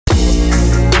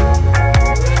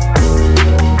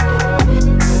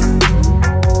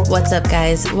What's up,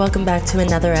 guys? Welcome back to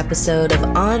another episode of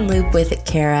On Loop with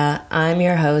Kara. I'm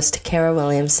your host, Kara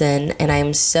Williamson, and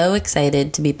I'm so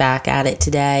excited to be back at it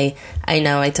today. I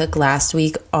know I took last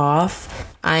week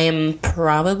off. I am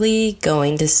probably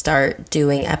going to start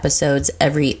doing episodes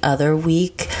every other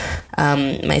week.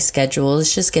 My schedule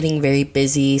is just getting very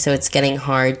busy, so it's getting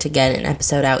hard to get an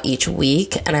episode out each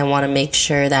week, and I want to make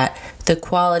sure that the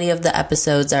quality of the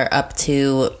episodes are up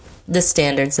to the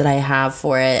standards that I have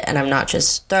for it, and I'm not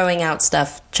just throwing out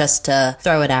stuff just to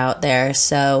throw it out there.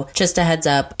 So just a heads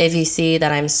up, if you see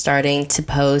that I'm starting to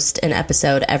post an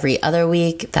episode every other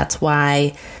week, that's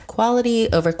why.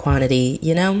 Quality over quantity,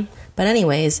 you know? But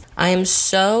anyways, I am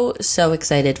so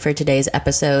excited for today's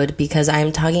episode because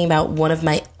I'm talking about one of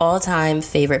my all-time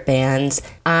favorite bands.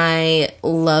 I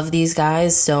love these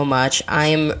guys so much.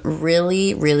 I'm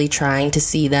really trying to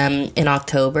see them in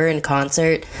October in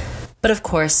concert. But of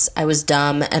course, I was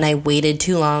dumb and I waited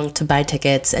too long to buy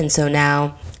tickets, and so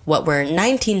now what were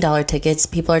 $19 tickets,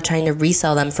 people are trying to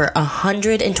resell them for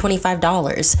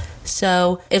 $125.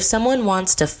 So if someone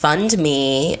wants to fund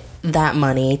me that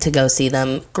money to go see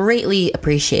them, greatly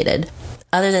appreciated.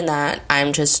 Other than that,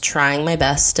 I'm just trying my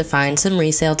best to find some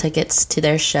resale tickets to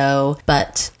their show.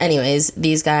 But anyways,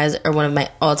 these guys are one of my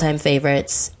all-time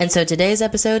favorites. And so today's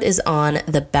episode is on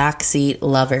the Backseat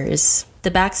Lovers. The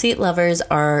Backseat Lovers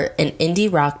are an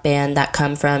indie rock band that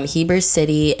come from Heber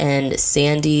City and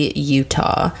Sandy,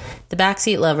 Utah. The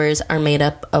Backseat Lovers are made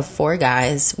up of 4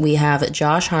 guys. We have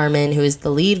Josh Harmon, who is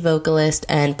the lead vocalist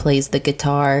and plays the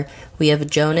guitar. We have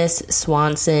Jonas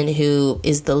Swanson, who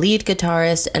is the lead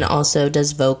guitarist and also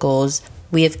does vocals.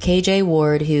 We have KJ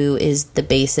Ward, who is the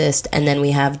bassist, and then we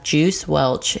have Juice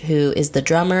Welch, who is the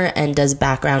drummer and does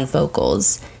background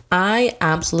vocals. I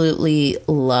absolutely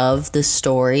love the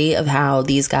story of how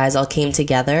these guys all came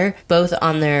together. Both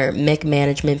on their Mic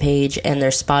Management page and their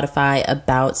Spotify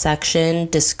About section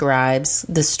describes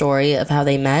the story of how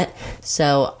they met.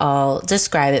 So I'll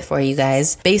describe it for you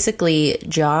guys. Basically,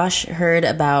 Josh heard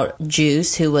about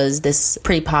Juice, who was this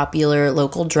pretty popular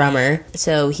local drummer.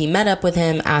 So he met up with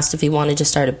him, asked if he wanted to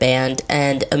start a band,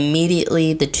 and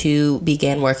immediately the two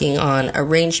began working on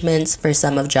arrangements for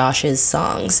some of Josh's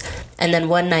songs. And then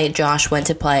one night, Josh went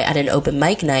to play at an open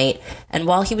mic night, and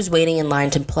while he was waiting in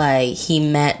line to play, he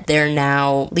met their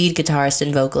now lead guitarist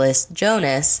and vocalist,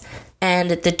 Jonas,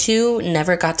 and the two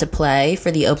never got to play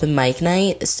for the open mic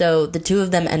night, so the two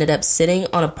of them ended up sitting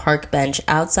on a park bench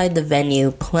outside the venue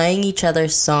playing each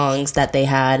other's songs that they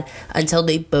had until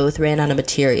they both ran out of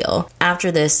material.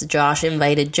 After this, Josh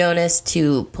invited Jonas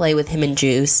to play with him and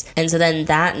Juice, and so then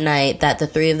that night that the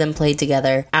three of them played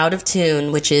together, Out of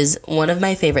Tune, which is one of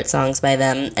my favorite songs by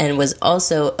them and was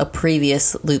also a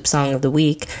previous Loop Song of the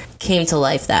Week, came to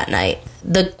life that night.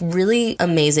 The really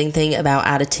amazing thing about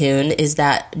Out of Tune is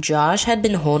that Josh had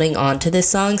been holding on to this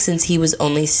song since he was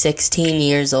only 16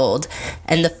 years old.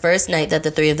 And the first night that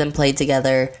the three of them played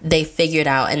together, they figured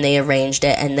out and they arranged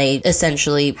it and they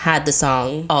essentially had the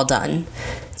song all done.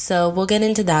 So we'll get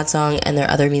into that song and their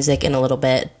other music in a little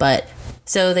bit, but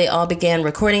so they all began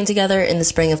recording together in the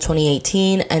spring of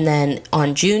 2018, and then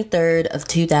on June 3rd of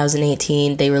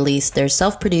 2018, they released their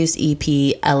self-produced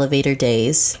EP, Elevator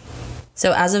Days.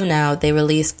 So as of now, they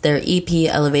released their EP,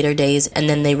 Elevator Days, and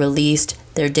then they released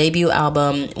their debut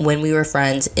album, When We Were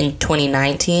Friends, in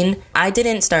 2019. I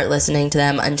didn't start listening to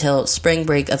them until spring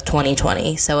break of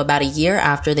 2020, so about a year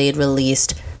after they had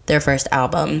released their first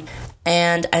album.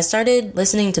 And I started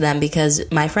listening to them because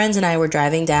my friends and I were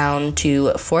driving down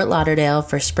to Fort Lauderdale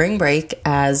for spring break,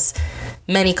 as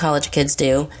many college kids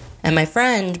do. And my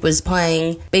friend was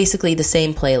playing basically the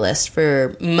same playlist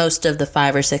for most of the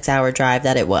 5 or 6 hour drive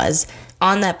that it was.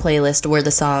 On that playlist were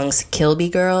the songs Kilby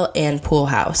Girl and Pool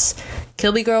House.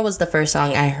 Kilby Girl was the first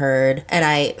song I heard, and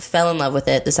I fell in love with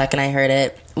it the second I heard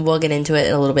it. We'll get into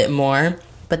it a little bit more.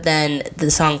 But then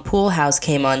the song Pool House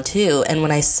came on too, and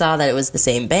when I saw that it was the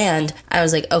same band, I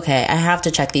was like, okay, I have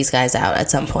to check these guys out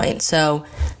at some point. So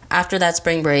after that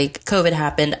spring break, COVID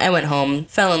happened, I went home,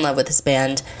 fell in love with this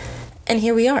band, and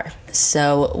here we are.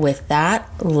 So with that,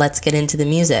 let's get into the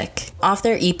music. Off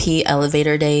their EP,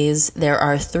 Elevator Days, there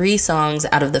are 3 songs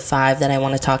out of the 5 that I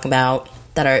want to talk about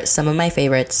that are some of my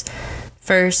favorites.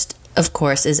 First, of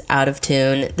course, is Out of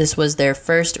Tune. This was their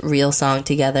first real song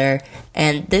together,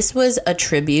 and this was a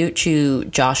tribute to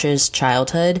Josh's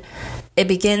childhood. It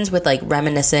begins with like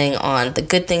reminiscing on the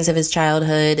good things of his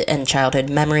childhood and childhood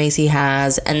memories he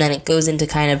has, and then it goes into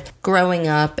kind of growing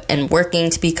up and working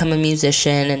to become a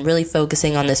musician and really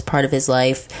focusing on this part of his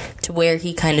life to where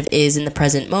he kind of is in the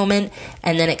present moment,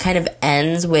 and then it kind of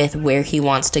ends with where he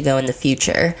wants to go in the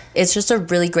future. It's just a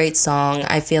really great song.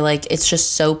 I feel like it's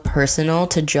just so personal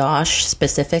to Josh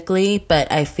specifically,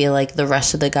 but I feel like the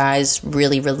rest of the guys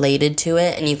really related to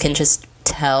it, and you can just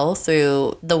tell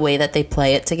through the way that they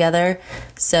play it together.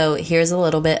 So here's a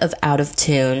little bit of Out of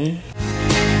Tune.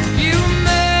 You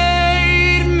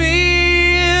made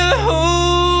me who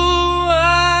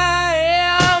I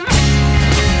am.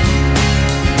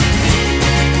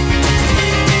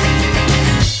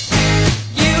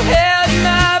 You had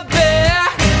my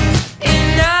back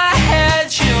and I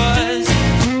had yours.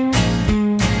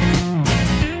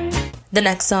 The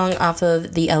next song off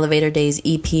of the Elevator Days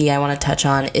EP I want to touch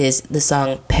on is the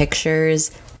song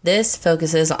Pictures. This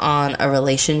focuses on a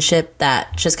relationship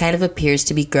that just kind of appears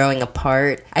to be growing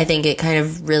apart. I think it kind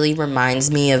of really reminds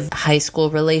me of high school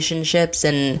relationships,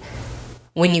 and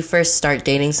when you first start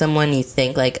dating someone, you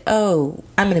think like, oh,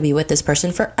 I'm going to be with this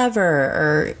person forever,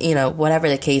 or, you know, whatever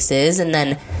the case is, and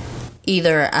then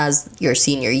either as your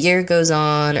senior year goes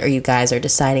on, or you guys are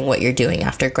deciding what you're doing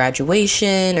after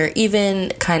graduation, or even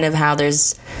kind of how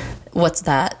there's, what's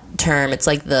that term? It's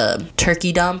like the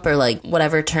turkey dump, or like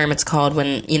whatever term it's called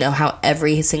when, you know, how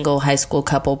every single high school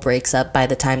couple breaks up by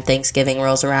the time Thanksgiving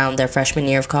rolls around, their freshman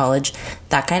year of college,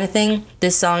 that kind of thing.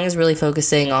 This song is really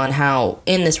focusing on how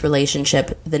in this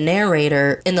relationship, the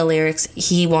narrator in the lyrics,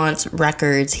 he wants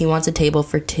records, he wants a table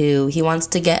for two, he wants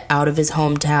to get out of his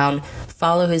hometown,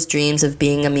 follow his dreams of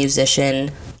being a musician,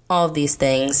 all of these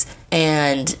things,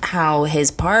 and how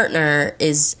his partner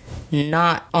is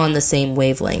not on the same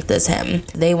wavelength as him.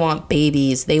 They want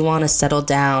babies, they want to settle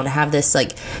down, have this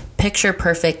like picture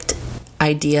perfect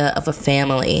idea of a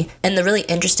family. And the really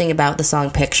interesting about the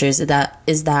song Pictures is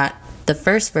that the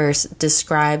first verse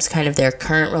describes kind of their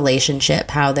current relationship,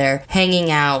 how they're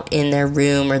hanging out in their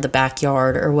room or the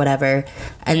backyard or whatever.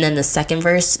 And then the second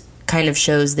verse kind of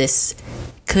shows this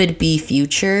could be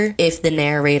future if the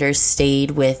narrator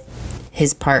stayed with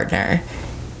his partner.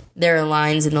 There are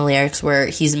lines in the lyrics where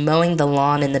he's mowing the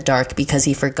lawn in the dark because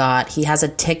he forgot. He has a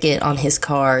ticket on his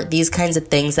car. These kinds of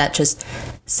things that just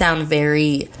sound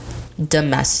very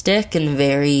domestic and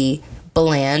very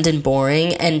bland and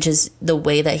boring, and just the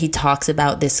way that he talks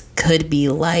about this could be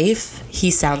life,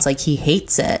 he sounds like he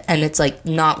hates it, and it's like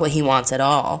not what he wants at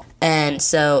all. And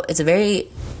so it's a very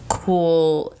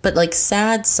cool but like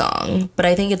sad song, but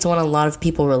I think it's one a lot of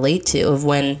people relate to, of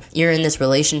when you're in this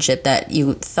relationship that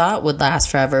you thought would last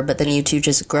forever, but then you two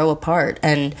just grow apart.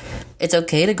 And it's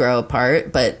okay to grow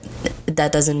apart, but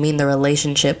that doesn't mean the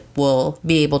relationship will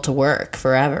be able to work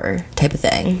forever, type of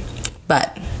thing.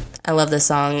 But I love this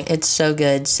song, it's so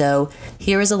good. So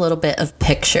here is a little bit of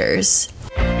Pictures.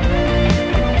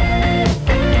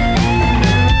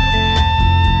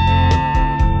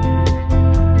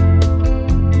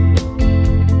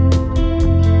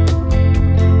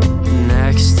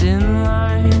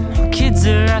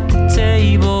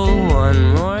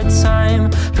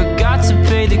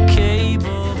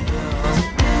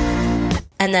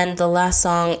 And then the last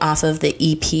song off of the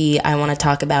EP I want to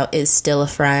talk about is Still a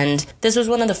Friend. This was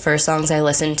one of the first songs I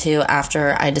listened to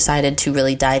after I decided to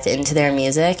really dive into their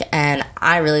music, and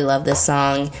I really love this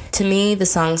song. To me, the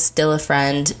song Still a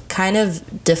Friend kind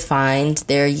of defined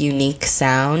their unique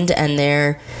sound and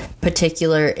their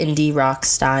particular indie rock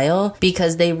style,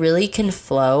 because they really can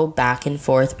flow back and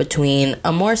forth between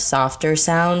a more softer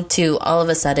sound to all of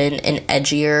a sudden an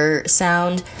edgier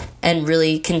sound, and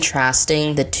really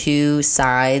contrasting the two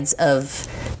sides of,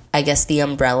 I guess, the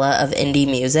umbrella of indie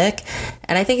music.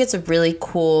 And I think it's a really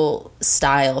cool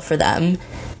style for them.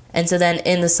 And so then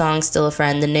in the song Still a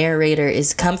Friend, the narrator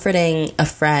is comforting a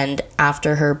friend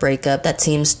after her breakup that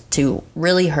seems to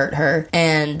really hurt her.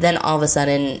 And then all of a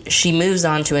sudden she moves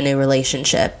on to a new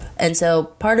relationship. And so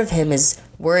part of him is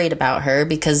worried about her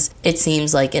because it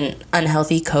seems like an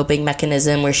unhealthy coping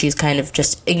mechanism where she's kind of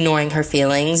just ignoring her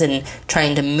feelings and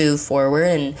trying to move forward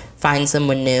and find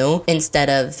someone new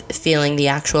instead of feeling the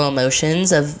actual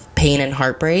emotions of pain and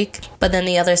heartbreak. But then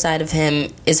the other side of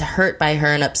him is hurt by her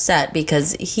and upset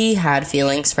because he had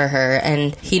feelings for her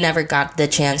and he never got the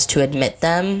chance to admit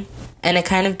them. And it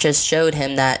kind of just showed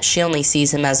him that she only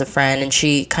sees him as a friend, and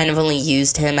she kind of only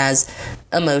used him as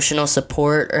emotional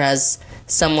support or as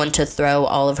someone to throw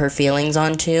all of her feelings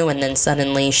onto, and then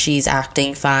suddenly she's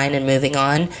acting fine and moving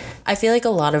on. I feel like a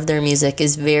lot of their music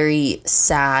is very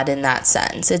sad in that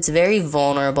sense. It's very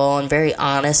vulnerable and very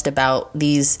honest about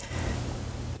these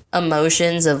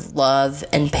emotions of love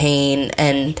and pain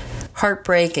and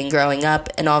heartbreak and growing up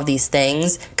and all of these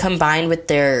things combined with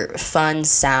their fun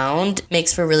sound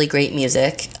makes for really great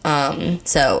music.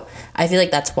 So I feel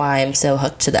like that's why I'm so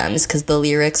hooked to them, is because the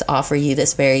lyrics offer you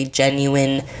this very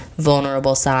genuine,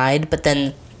 vulnerable side, but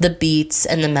then the beats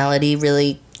and the melody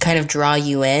really kind of draw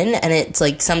you in, and it's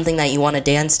like something that you want to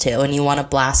dance to and you want to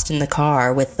blast in the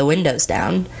car with the windows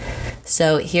down.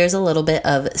 So here's a little bit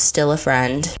of Still a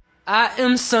Friend. I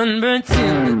am sunburnt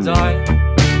in the dark.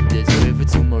 There's a river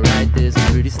to my right, there's a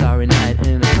pretty starry night,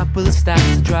 and a couple of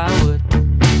stacks of dry wood.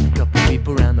 A couple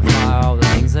people around the fire, all the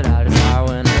things that I desire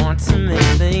when I want to make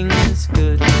things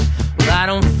good. Well, I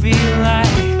don't feel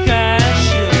like I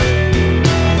should.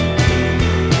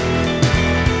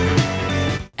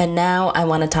 And now I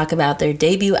want to talk about their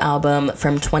debut album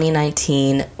from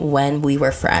 2019, When We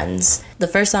Were Friends. The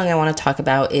first song I want to talk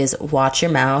about is Watch Your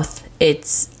Mouth.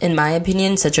 It's, in my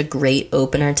opinion, such a great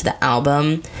opener to the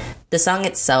album. The song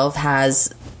itself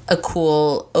has a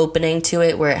cool opening to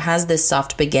it where it has this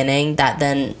soft beginning that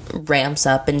then ramps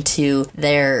up into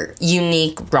their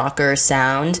unique rocker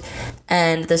sound.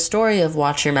 And the story of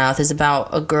Watch Your Mouth is about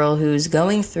a girl who's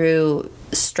going through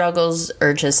struggles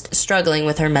or just struggling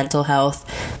with her mental health,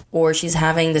 or she's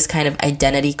having this kind of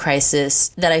identity crisis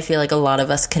that I feel like a lot of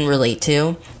us can relate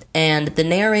to. And the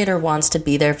narrator wants to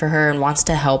be there for her and wants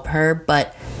to help her,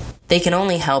 but they can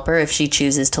only help her if she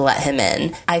chooses to let him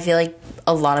in. I feel like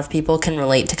a lot of people can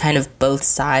relate to kind of both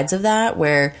sides of that,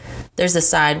 where there's a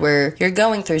side where you're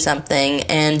going through something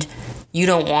and you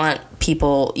don't want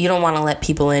to let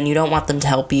people in, you don't want them to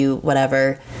help you,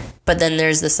 whatever. But then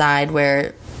there's the side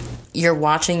where you're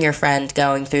watching your friend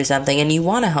going through something and you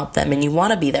want to help them and you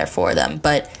want to be there for them,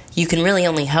 but you can really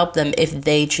only help them if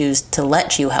they choose to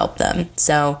let you help them.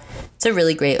 So it's a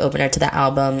really great opener to the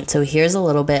album. So here's a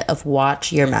little bit of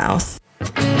Watch Your Mouth.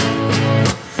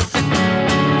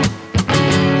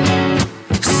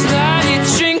 Slide your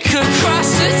drink across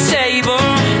the table.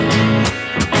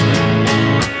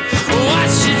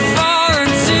 Watch it fall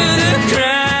into the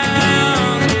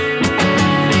ground.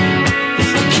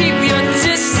 Keep your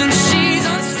distance, she's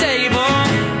unstable.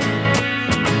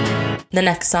 The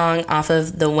next song off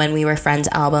of the When We Were Friends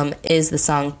album is the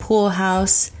song Pool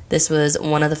House. This was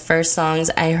one of the first songs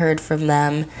I heard from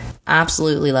them.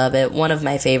 Absolutely love it. One of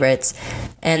my favorites.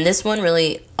 And this one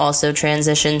really also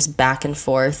transitions back and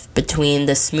forth between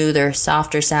the smoother,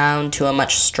 softer sound to a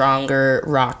much stronger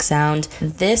rock sound.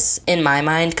 This, in my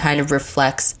mind, kind of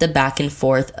reflects the back and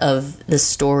forth of the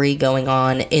story going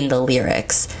on in the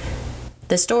lyrics.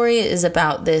 The story is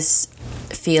about this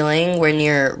feeling when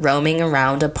you're roaming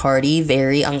around a party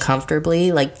very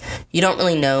uncomfortably, like you don't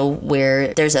really know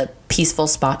where there's a peaceful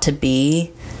spot to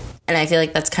be. And I feel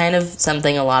like that's kind of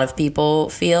something a lot of people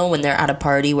feel when they're at a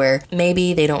party where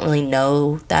maybe they don't really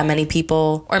know that many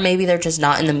people, or maybe they're just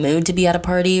not in the mood to be at a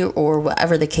party, or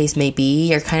whatever the case may be.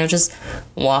 You're kind of just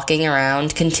walking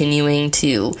around continuing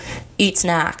to eat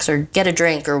snacks or get a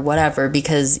drink or whatever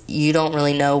because you don't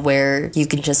really know where you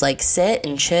can just like sit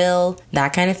and chill,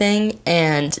 that kind of thing.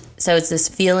 And so it's this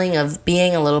feeling of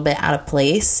being a little bit out of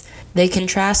place. They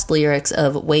contrast lyrics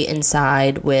of wait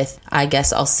inside with I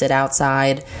guess I'll sit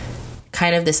outside.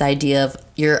 Kind of this idea of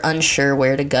you're unsure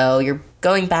where to go. You're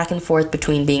going back and forth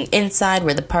between being inside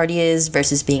where the party is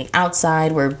versus being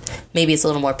outside where maybe it's a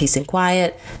little more peace and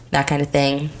quiet, that kind of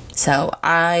thing. So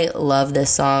I love this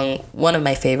song, one of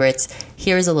my favorites.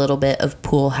 Here's a little bit of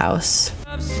Pool House.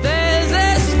 Upstairs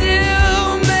they're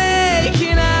still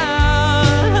making out.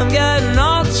 I'm getting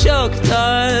all choked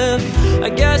up. I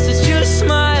guess it's just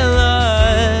my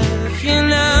luck.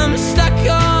 And I'm stuck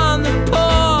on the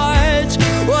porch.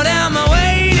 What am I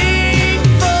waiting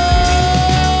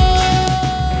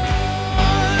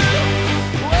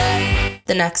for?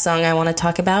 The next song I want to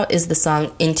talk about is the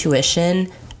song Intuition.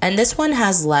 And this one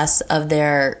has less of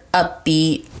their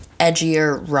upbeat,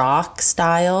 edgier rock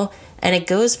style, and it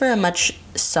goes for a much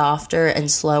softer and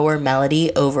slower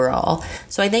melody overall.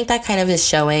 So I think that kind of is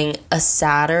showing a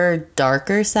sadder,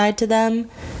 darker side to them.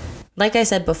 Like I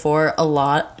said before,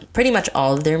 pretty much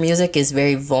all of their music is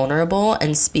very vulnerable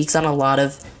and speaks on a lot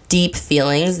of deep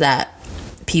feelings that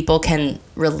people can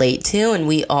relate to, and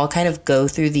we all kind of go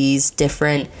through these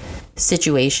different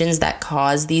situations that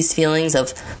cause these feelings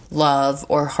of love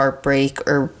or heartbreak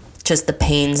or just the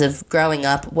pains of growing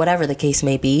up, whatever the case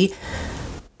may be.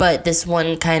 But this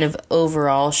one kind of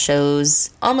overall shows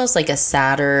almost like a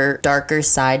sadder, darker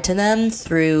side to them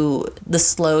through the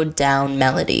slowed down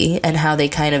melody and how they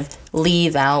kind of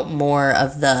leave out more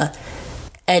of the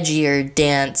edgier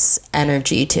dance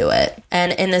energy to it.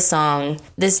 And in the song,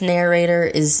 this narrator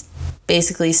is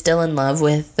basically still in love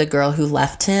with the girl who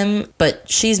left him,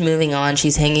 but she's moving on.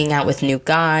 She's hanging out with new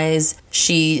guys.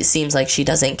 She seems like she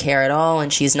doesn't care at all,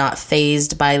 and she's not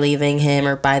fazed by leaving him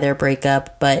or by their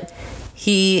breakup, but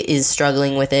he is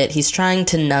struggling with it. He's trying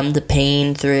to numb the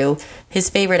pain through his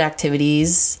favorite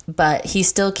activities, but he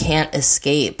still can't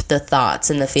escape the thoughts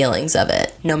and the feelings of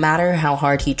it. No matter how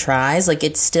hard he tries, like,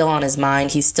 it's still on his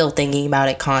mind. He's still thinking about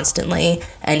it constantly,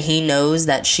 and he knows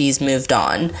that she's moved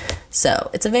on.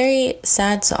 So it's a very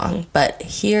sad song, but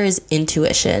here's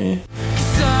Intuition.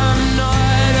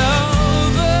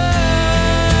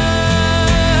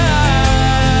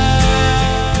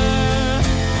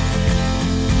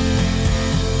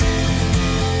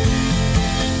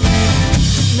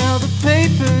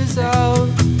 Papers out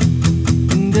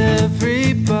and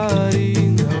everybody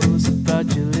knows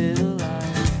about your little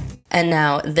life. And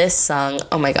now this song,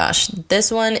 oh my gosh, this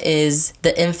one is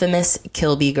the infamous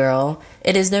Kilby Girl.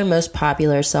 It is their most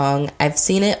popular song. I've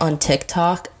seen it on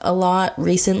TikTok a lot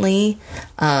recently.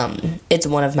 It's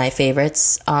one of my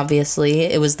favorites, obviously.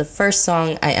 It was the first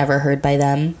song I ever heard by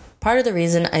them. Part of the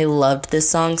reason I loved this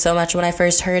song so much when I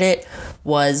first heard it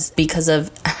was because of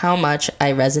how much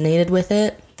I resonated with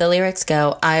it. The lyrics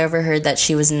go, I overheard that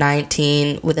she was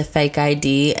 19 with a fake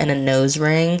ID and a nose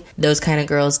ring. Those kind of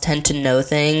girls tend to know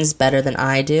things better than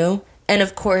I do. And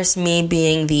of course, me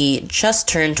being the just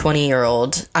turned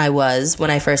 20-year-old I was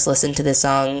when I first listened to this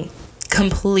song,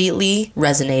 completely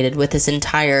resonated with this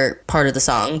entire part of the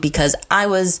song because I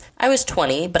was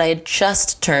 20, but I had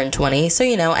just turned 20, so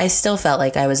I still felt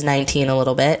like I was 19 a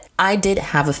little bit. I did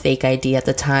have a fake ID at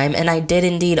the time, and I did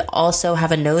indeed also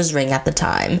have a nose ring at the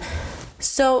time.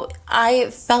 So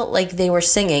I felt like they were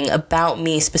singing about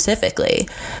me specifically,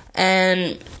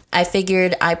 and I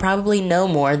figured I probably know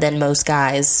more than most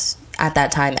guys at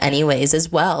that time anyways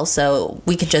as well, so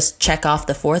we could just check off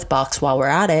the fourth box while we're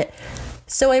at it.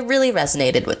 So I really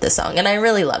resonated with this song, and I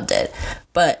really loved it.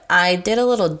 But I did a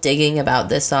little digging about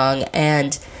this song,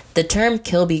 and the term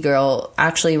Kilby Girl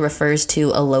actually refers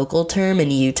to a local term in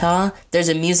Utah. There's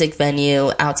a music venue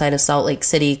outside of Salt Lake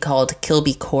City called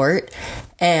Kilby Court,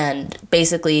 and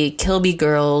basically Kilby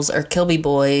girls or Kilby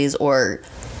boys or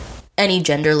any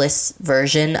genderless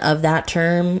version of that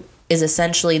term is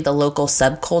essentially the local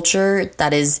subculture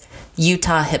that is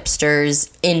Utah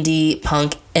hipsters, indie,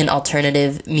 punk, and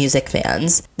alternative music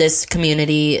fans. This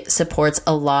community supports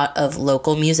a lot of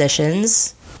local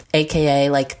musicians, aka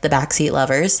like the Backseat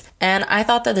Lovers, and I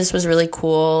thought that this was really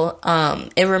cool.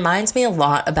 It reminds me a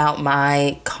lot about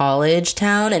my college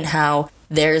town and how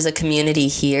there's a community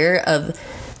here of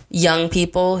young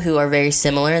people who are very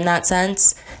similar in that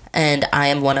sense, and I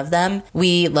am one of them.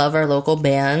 We love our local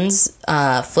bands,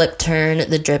 Flip Turn,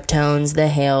 the Drip Tones, the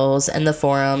Hales, and the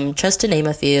Forum, just to name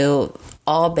a few,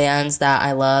 all bands that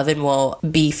I love and will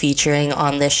be featuring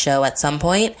on this show at some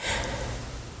point.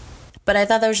 But I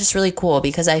thought that was just really cool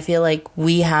because I feel like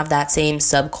we have that same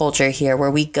subculture here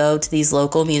where we go to these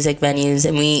local music venues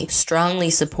and we strongly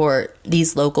support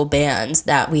these local bands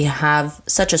that we have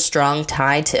such a strong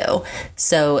tie to.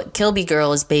 So Kilby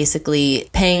Girl is basically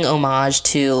paying homage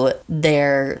to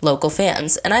their local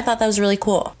fans, and I thought that was really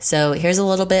cool. So here's a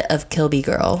little bit of Kilby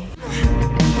Girl.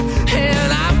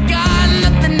 And I've got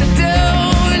nothing to do,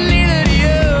 neither do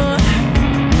you.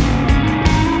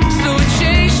 So we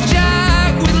chase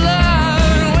Jack with love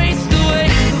and waste away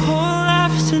the whole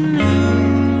afternoon.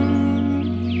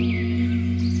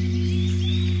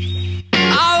 I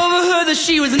overheard that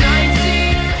she was 19.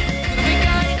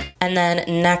 And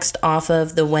then next off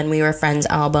of the When We Were Friends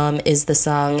album is the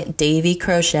song Davy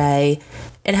Crochet.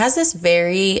 It has this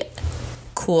very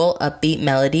cool upbeat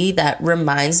melody that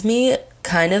reminds me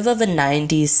kind of a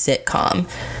 90s sitcom.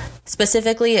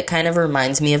 Specifically, it kind of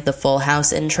reminds me of the Full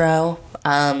House intro.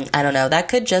 I don't know, that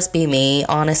could just be me,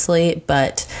 honestly,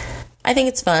 but I think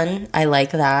it's fun. I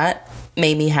like that.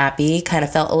 Made me happy, kind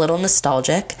of felt a little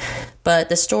nostalgic. But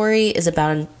the story is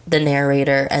about the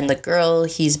narrator and the girl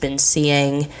he's been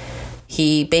seeing.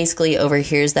 He basically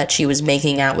overhears that she was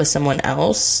making out with someone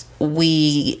else.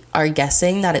 We are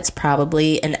guessing that it's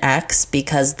probably an ex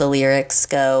because the lyrics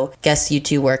go, "Guess you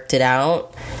two worked it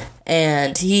out."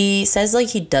 And he says like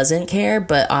he doesn't care,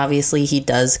 but obviously he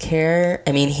does care.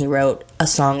 I mean, he wrote a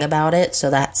song about it, so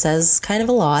that says kind of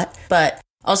a lot. But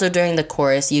also during the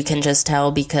chorus, you can just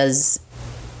tell because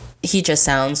he just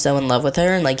sounds so in love with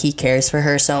her and like he cares for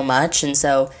her so much. And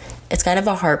so it's kind of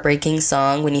a heartbreaking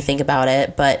song when you think about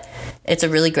it, but it's a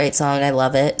really great song. I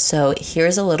love it. So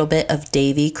here's a little bit of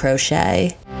Davy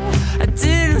Crochet. I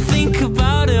didn't think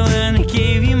about it when I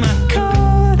gave you my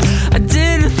card. I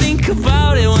didn't think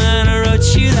about it when I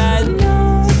wrote you that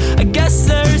note. I guess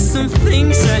there's some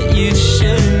things that you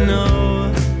should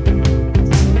know.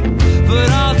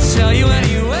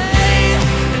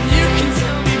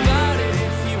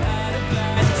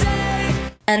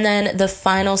 And then the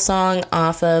final song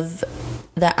off of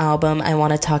the album I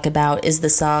want to talk about is the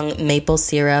song Maple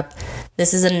Syrup.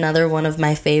 This is another one of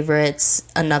my favorites,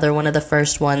 another one of the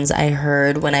first ones I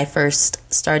heard when I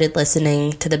first started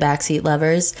listening to the Backseat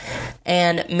Lovers.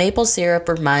 And Maple Syrup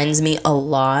reminds me a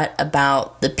lot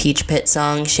about the Peach Pit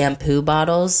song Shampoo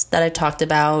Bottles that I talked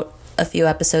about a few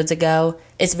episodes ago.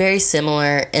 It's very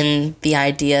similar in the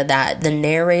idea that the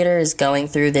narrator is going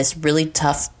through this really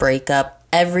tough breakup.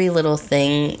 Every little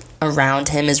thing around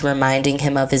him is reminding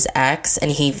him of his ex,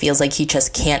 and he feels like he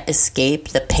just can't escape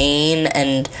the pain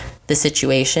and the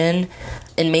situation.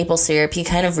 In Maple Syrup, he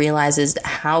kind of realizes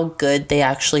how good they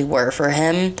actually were for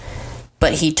him,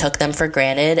 but he took them for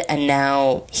granted, and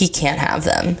now he can't have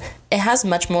them. It has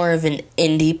much more of an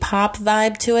indie pop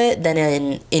vibe to it than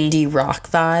an indie rock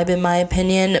vibe, in my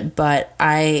opinion, but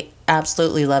I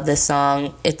absolutely love this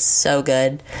song. It's so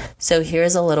good. So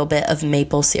here's a little bit of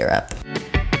Maple Syrup.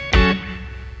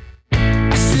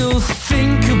 I still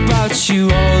think about you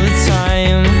all the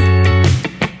time.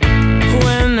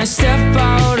 When I step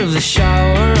out of the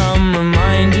shower, I'm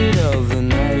reminded of the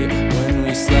night when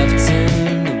we slept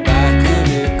in the back of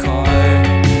your car,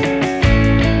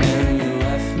 and you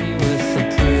left me with a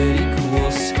pretty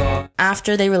cool scar.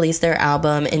 After they released their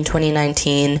album in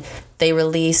 2019, they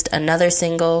released another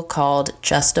single called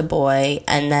Just a Boy,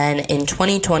 and then in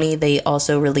 2020 they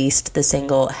also released the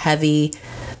single Heavy.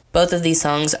 Both of these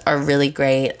songs are really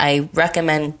great. I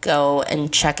recommend go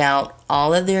and check out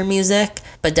all of their music,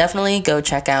 but definitely go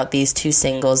check out these two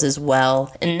singles as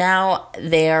well. And now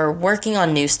they are working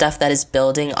on new stuff that is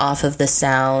building off of the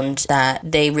sound that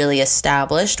they really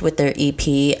established with their EP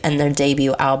and their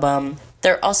debut album.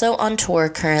 They're also on tour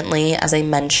currently. As I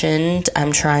mentioned,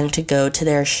 I'm trying to go to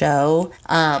their show.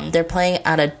 They're playing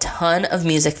at a ton of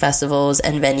music festivals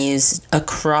and venues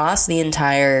across the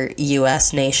entire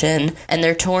U.S. nation, and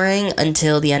they're touring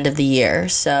until the end of the year.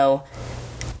 So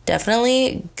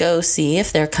definitely go see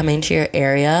if they're coming to your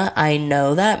area. I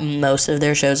know that most of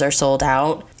their shows are sold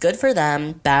out. Good for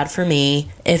them, bad for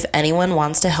me. If anyone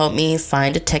wants to help me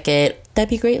find a ticket, that'd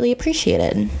be greatly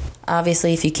appreciated.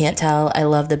 Obviously, if you can't tell, I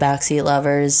love the Backseat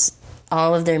Lovers.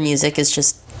 All of their music is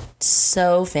just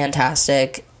so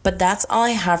fantastic. But that's all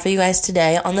I have for you guys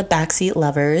today on the Backseat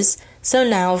Lovers. So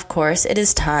now, of course, it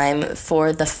is time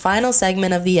for the final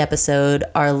segment of the episode,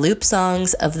 our Loop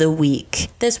Songs of the Week.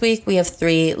 This week, we have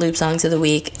 3 Loop Songs of the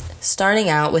Week, starting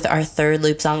out with our third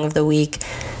Loop Song of the Week,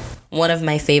 one of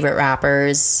my favorite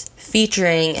rappers,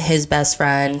 featuring his best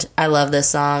friend. I love this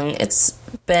song. It's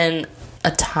been a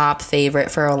top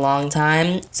favorite for a long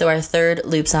time. So our third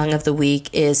Loop Song of the Week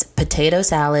is Potato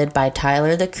Salad by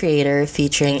Tyler, the Creator,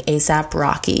 featuring A$AP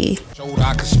Rocky.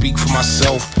 I can speak for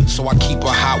myself, so I keep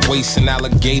a hot waist and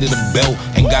alligator the belt.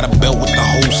 Ain't got a belt with the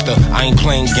holster. I ain't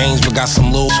playing games, but got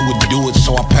some lils who would do it,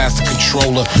 so I pass the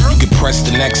controller. You can press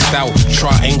the next out,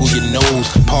 triangle your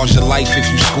nose. Pause your life if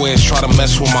you squares, try to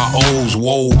mess with my O's.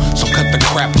 Whoa, so cut the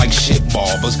crap like shit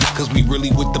barbers, cause we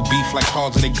really with the beef like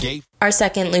cards of the gate. Our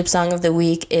second Loop Song of the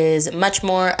Week is much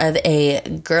more of a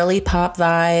girly pop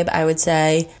vibe, I would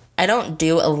say. I don't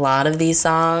do a lot of these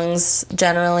songs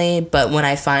generally, but when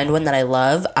I find one that I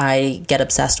love, I get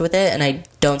obsessed with it and I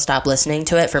don't stop listening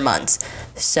to it for months.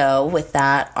 So with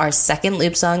that, our second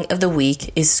Loop Song of the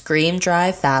Week is Scream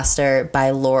Drive Faster by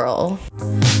Laurel.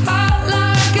 Hot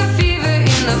like a fever in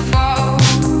the fall,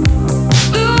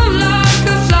 bloom like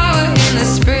a flower in the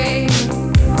spring.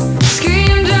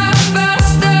 Scream drive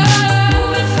faster,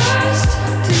 moving fast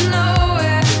to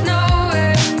nowhere,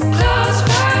 nowhere. Clouds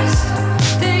burst,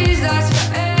 days last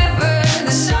forever.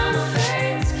 The sun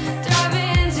fades, dive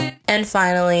into. And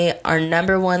finally, our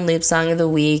number one Loop Song of the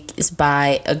Week is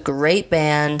by a great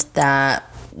band that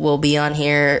will be on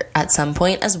here at some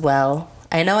point as well.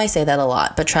 I know I say that a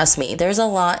lot, but trust me, there's a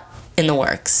lot in the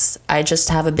works. I just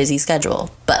have a busy schedule.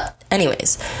 But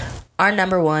anyways, our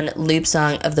number one Loop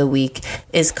Song of the Week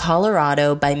is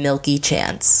Colorado by Milky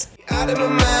Chance. Out of my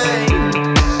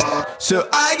mind, so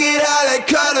I get out like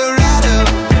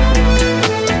Colorado.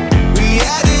 We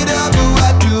had it up, but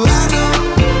what do I know?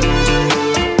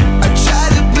 I try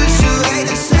to push away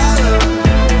the sorrow,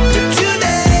 but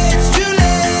today it's too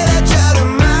late. I try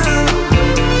tomorrow.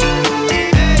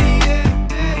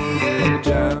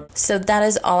 So that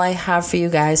is all I have for you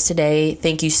guys today.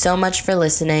 Thank you so much for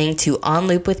listening to On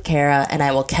Loop with Kara, and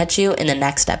I will catch you in the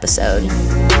next episode.